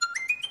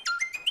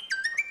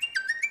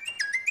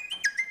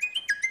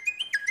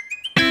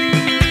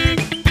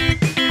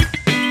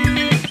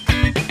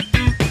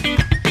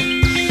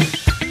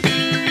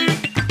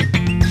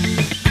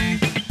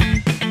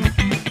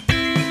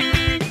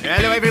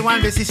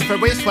everyone, this is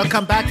Fabrice.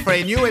 Welcome back for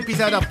a new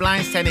episode of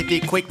Blind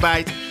Sanity Quick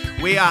Bite.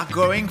 We are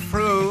going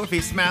through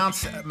this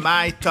month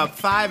my top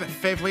 5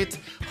 favorite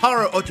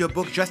horror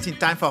audiobook just in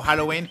time for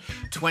Halloween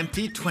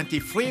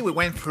 2023. We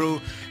went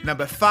through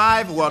number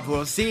 5, World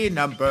War Z,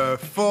 number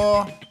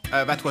 4,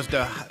 that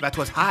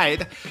was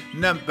Hide,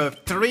 number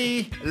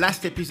 3,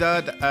 last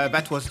episode,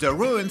 that was The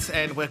Ruins,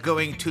 and we're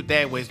going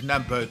today with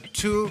number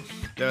 2,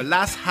 The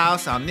Last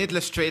House on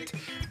Needless Street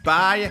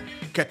by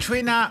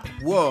Catriona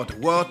Ward,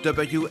 Ward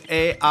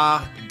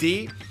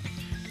W-A-R-D.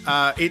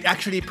 It's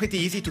actually pretty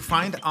easy to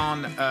find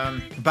on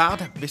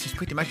Bard. This is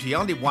pretty much the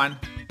only one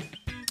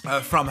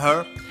from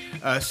her,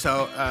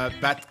 so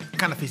that's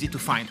kind of easy to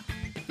find.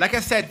 Like I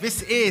said,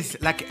 this is,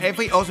 like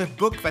every other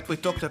book that we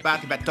talked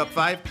about in that top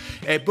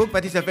 5, a book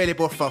that is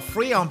available for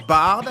free on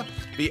Bard,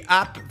 the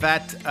app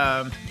that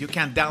you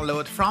can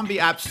download from the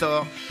App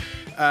Store.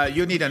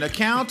 You need an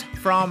account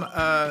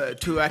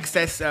to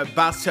access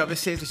Bard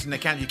services. This is an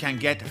account you can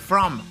get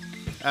from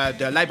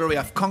the Library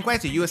of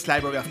Congress, the US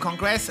Library of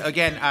Congress.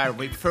 Again, I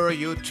refer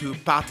you to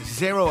part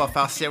 0 of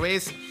our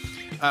series,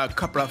 a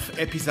couple of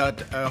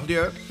episodes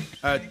earlier,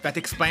 that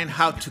explain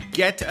how to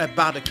get a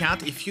Bard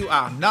account. If you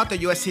are not a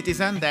US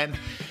citizen, then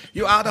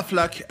you're out of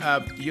luck.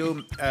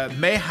 You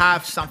may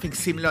have something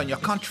similar in your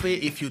country.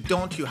 If you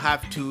don't, you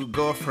have to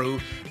go through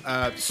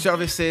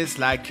services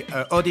like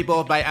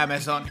Audible by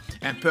Amazon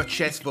and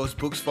purchase those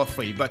books for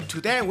free. But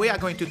today we are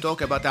going to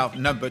talk about our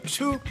number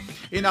 2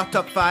 in our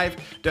top 5,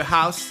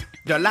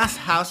 The Last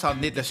House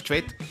on Needless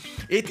Street.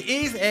 It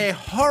is a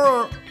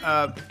horror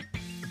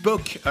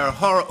book, a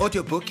horror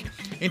audiobook.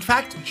 In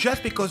fact,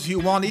 just because you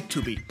want it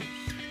to be.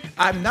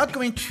 I'm not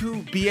going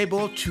to be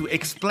able to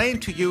explain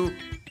to you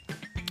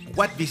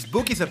what this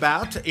book is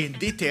about in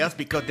details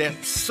because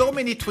there's so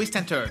many twists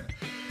and turns,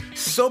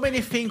 so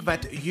many things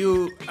that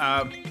you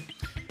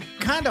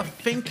kind of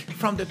think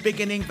from the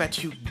beginning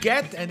that you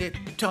get and it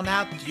turned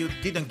out you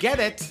didn't get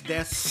it.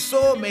 There's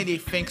so many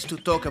things to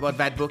talk about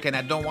that book and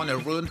I don't want to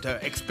ruin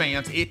the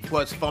experience. It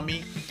was for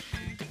me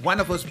one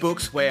of those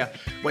books where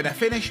when I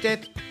finished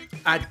it,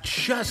 I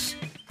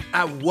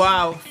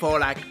wow for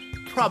like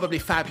probably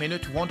 5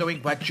 minutes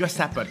wondering what just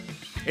happened.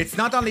 It's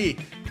not only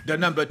the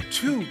number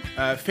 2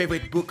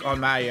 favorite book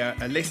on my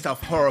list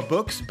of horror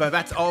books, but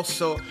that's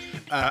also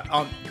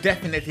on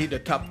definitely the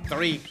top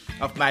 3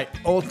 of my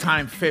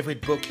all-time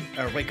favorite book,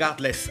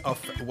 regardless of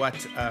what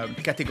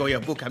category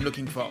of book I'm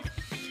looking for.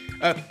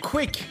 A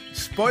quick,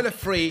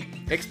 spoiler-free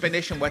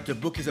explanation what the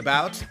book is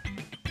about.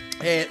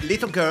 A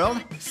little girl,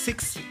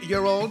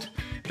 6-year-old,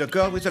 the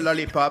girl with the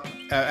lollipop,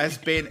 has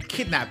been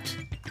kidnapped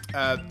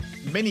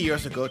many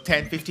years ago,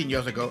 10, 15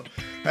 years ago.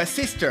 Her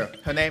sister,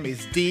 her name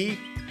is Dee,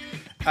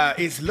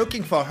 is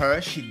looking for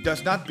her. She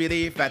does not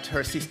believe that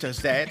her sister's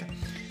dead.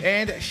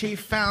 And she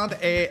found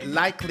a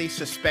likely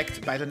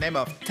suspect by the name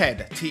of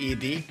Ted,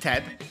 T-E-D,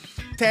 Ted.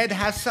 Ted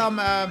has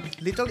some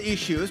little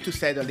issues, to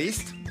say the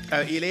least.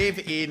 He lives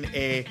in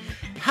a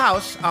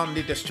house on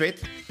the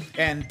street,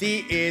 and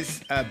Dee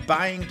is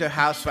buying the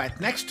house right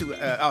next to,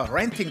 or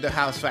renting the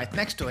house right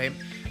next to him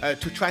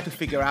to try to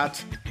figure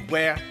out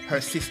where her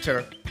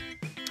sister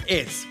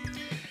is.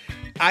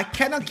 I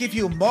cannot give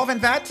you more than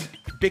that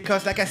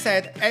because, like I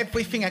said,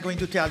 everything I'm going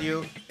to tell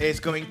you is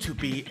going to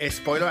be a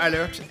spoiler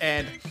alert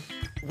and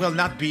will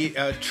not be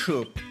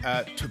true,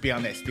 to be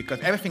honest, because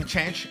everything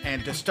changed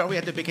and the story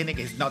at the beginning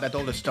is not at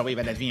all the story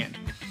that at the end.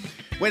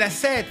 When I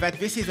said that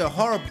this is a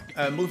horror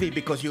movie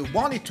because you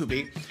want it to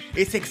be,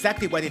 it's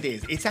exactly what it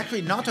is. It's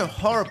actually not a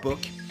horror book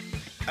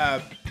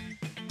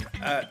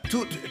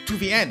to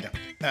the end.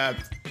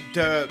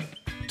 The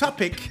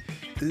topic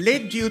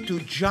led you to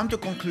jump to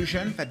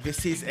conclusion that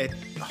this is a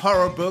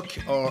horror book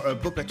or a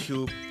book that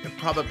you are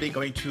probably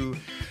going to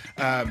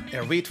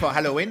read for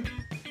Halloween.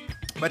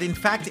 But in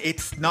fact,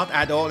 it's not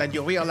at all, and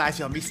you realize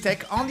your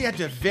mistake only at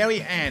the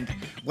very end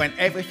when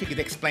everything is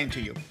explained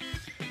to you.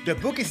 The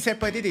book is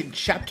separated in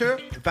chapters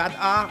that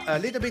are a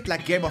little bit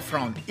like Game of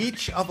Thrones.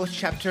 Each of those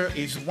chapters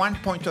is one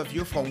point of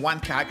view from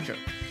one character.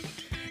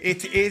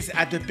 It is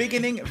at the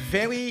beginning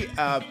very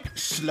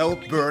slow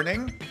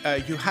burning.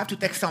 You have to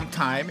take some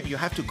time. You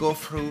have to go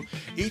through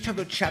each of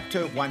the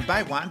chapters one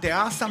by one. There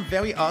are some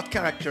very odd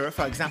characters.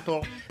 For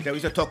example, there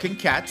is a talking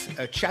cat,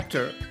 a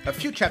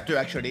few chapters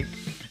actually,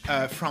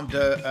 from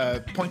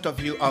the point of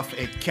view of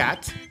a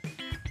cat.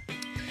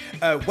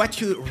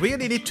 What you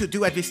really need to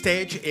do at this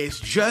stage is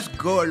just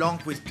go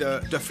along with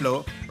the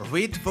flow.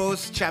 Read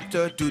those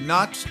chapters. Do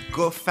not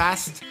go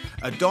fast.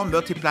 Don't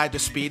multiply the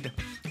speed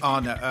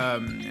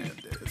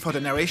for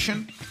the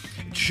narration.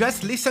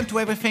 Just listen to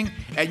everything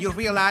and you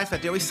realize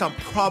that there is some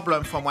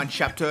problem from one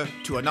chapter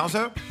to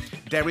another.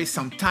 There is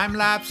some time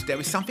lapse. There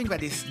is something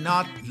that is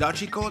not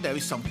logical. There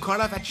is some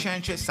color that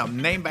changes, some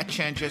name that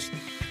changes.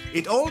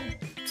 It all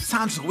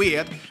sounds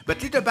weird,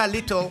 but little by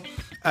little,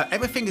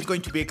 everything is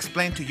going to be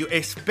explained to you,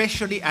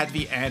 especially at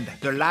the end.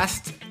 The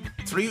last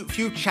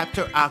few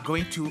chapters are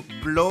going to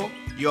blow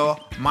your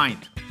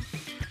mind.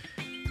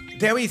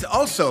 There is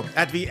also,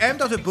 at the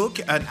end of the book,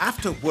 an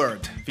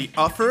afterword. The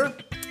author,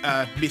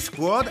 Miss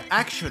Ward,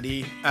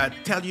 actually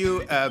tell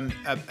you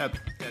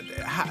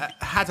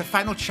has a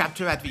final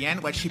chapter at the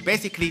end where she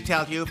basically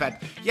tells you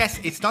that, yes,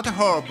 it's not a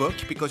horror book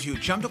because you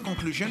jump to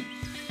conclusion.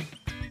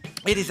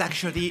 It is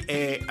actually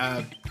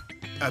a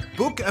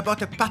book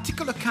about a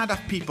particular kind of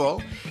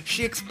people.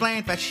 She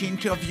explained that she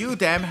interviewed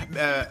them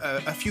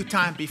a few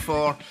times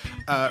before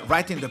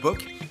writing the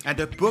book, and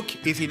the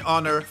book is in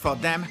honor for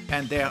them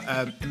and their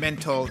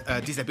mental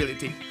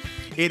disability.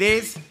 It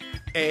is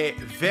a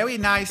very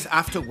nice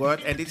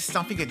afterword, and it's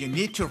something that you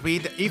need to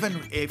read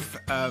even if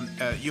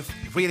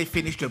you've really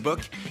finished the book.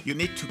 You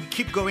need to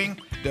keep going.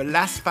 The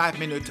last 5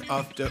 minutes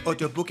of the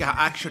audiobook are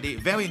actually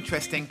very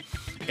interesting,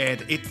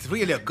 and it's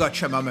really a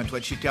gotcha moment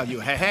when she tells you,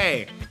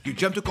 hey, you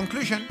jump to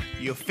conclusion,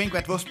 you think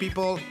that those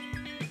people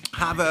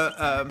have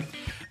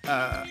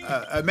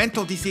a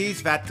mental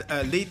disease that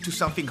lead to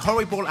something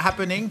horrible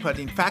happening, but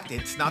in fact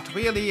it's not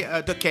really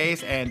the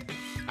case, and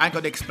I'm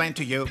going to explain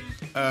to you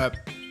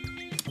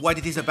what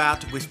it is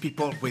about with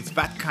people with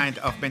that kind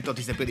of mental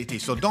disability.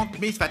 So don't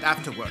miss that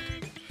afterward.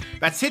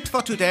 That's it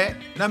for today.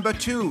 Number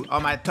 2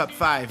 on my top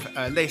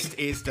 5 list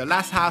is The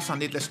Last House on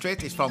Needless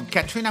Street. It's from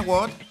Catriona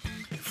Ward,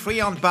 free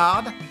on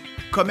Bard,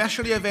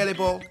 commercially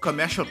available,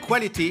 commercial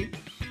quality.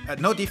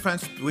 No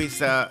difference with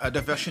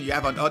the version you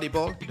have on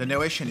Audible. The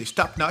narration is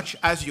top-notch,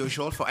 as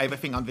usual, for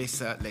everything on this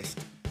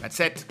list.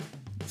 That's it.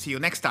 See you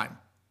next time.